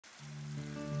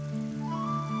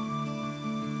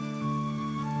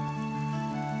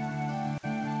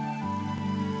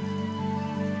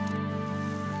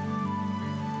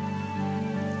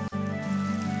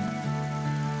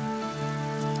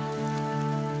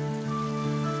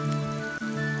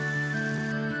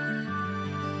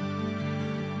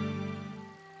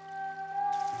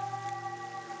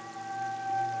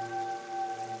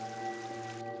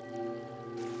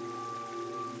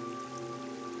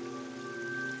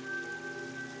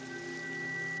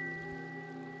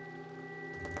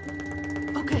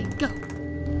go.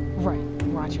 Right,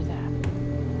 roger that.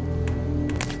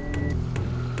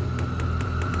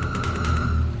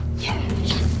 Yeah,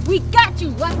 we got you,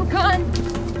 Leprechaun!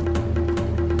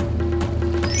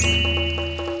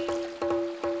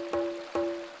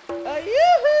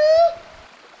 Yoo-hoo!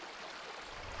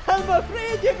 I'm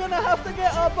afraid you're gonna have to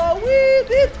get up a wee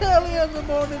bit early in the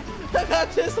morning to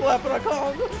catch this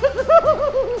leprechaun.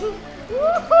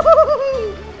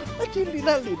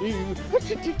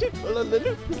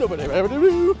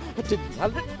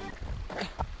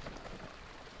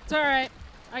 It's alright.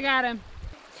 I got him.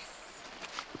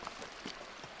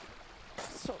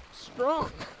 So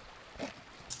strong.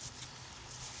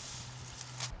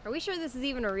 Are we sure this is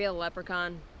even a real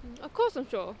leprechaun? Of course I'm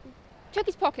sure. Check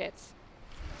his pockets.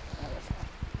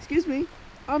 Excuse me.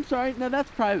 I'm sorry. No,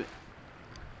 that's private.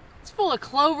 It's full of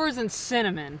clovers and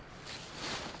cinnamon.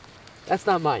 That's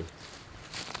not mine.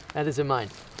 That isn't mine.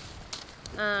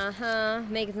 Uh-huh.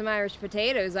 Making some Irish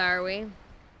potatoes, are we?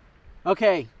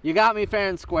 Okay, you got me fair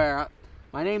and square.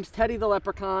 My name's Teddy the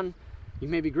Leprechaun. You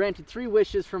may be granted 3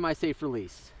 wishes for my safe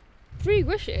release. 3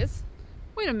 wishes?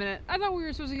 Wait a minute. I thought we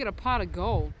were supposed to get a pot of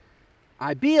gold.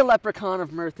 I be a leprechaun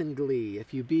of mirth and glee.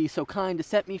 If you be so kind to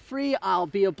set me free, I'll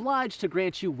be obliged to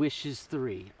grant you wishes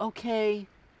 3. Okay?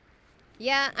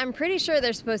 Yeah, I'm pretty sure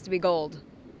they're supposed to be gold.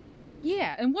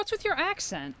 Yeah, and what's with your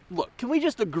accent? Look, can we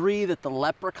just agree that the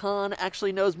leprechaun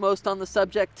actually knows most on the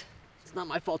subject? It's not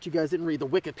my fault you guys didn't read the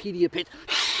Wikipedia page.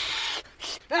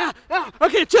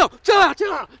 Okay, chill out. Get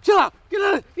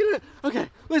out. Okay,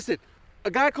 listen,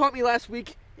 a guy caught me last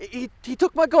week. He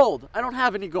took my gold. I don't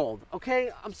have any gold,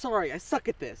 okay? I'm sorry, I suck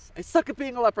at this. I suck at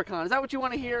being a leprechaun. Is that what you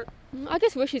want to hear? I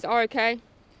guess wishes are okay.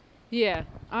 Yeah,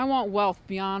 I want wealth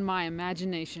beyond my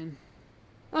imagination.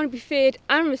 I want to be feared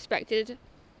and respected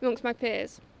amongst my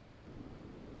peers.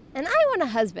 And I want a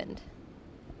husband.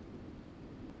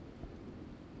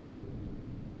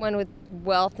 One with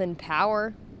wealth and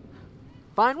power.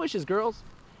 Fine wishes, girls.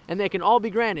 And they can all be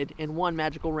granted in one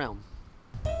magical realm.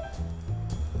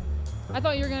 I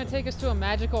thought you were going to take us to a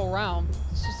magical realm.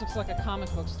 This just looks like a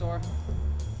comic book store.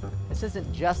 This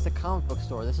isn't just a comic book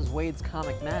store. This is Wade's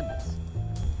Comic Madness.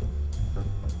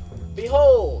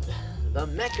 Behold, the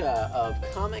mecca of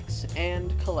comics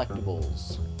and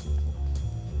collectibles.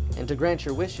 And to grant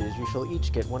your wishes, you shall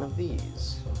each get one of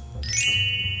these.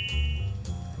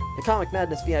 The Comic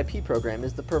Madness VIP program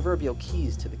is the proverbial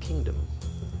keys to the kingdom.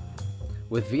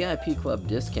 With VIP Club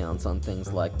discounts on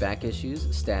things like back issues,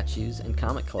 statues, and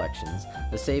comic collections,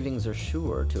 the savings are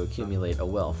sure to accumulate a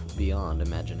wealth beyond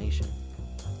imagination.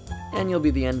 And you'll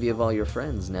be the envy of all your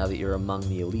friends now that you're among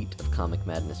the elite of Comic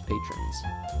Madness patrons.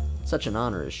 Such an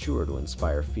honor is sure to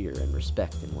inspire fear and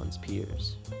respect in one's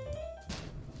peers.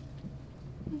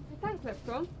 Thanks,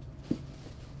 Leprechaun.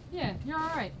 Yeah, you're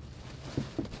alright.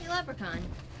 Hey, Leprechaun,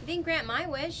 you didn't grant my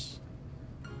wish.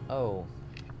 Oh,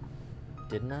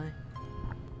 didn't I?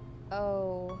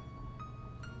 Oh.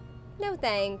 No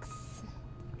thanks.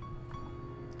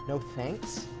 No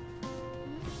thanks?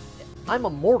 I'm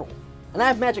immortal, and I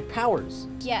have magic powers.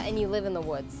 Yeah, and you live in the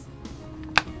woods.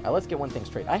 Now let's get one thing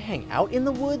straight. I hang out in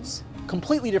the woods?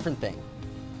 Completely different thing.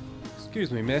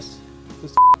 Excuse me, miss. Is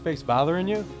this face bothering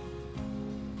you?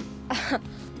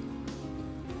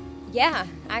 Yeah,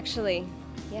 actually.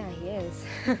 Yeah, he is.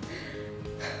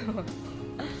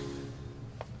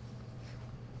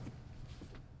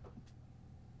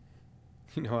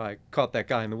 You know, I caught that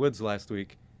guy in the woods last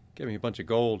week. Gave me a bunch of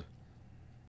gold.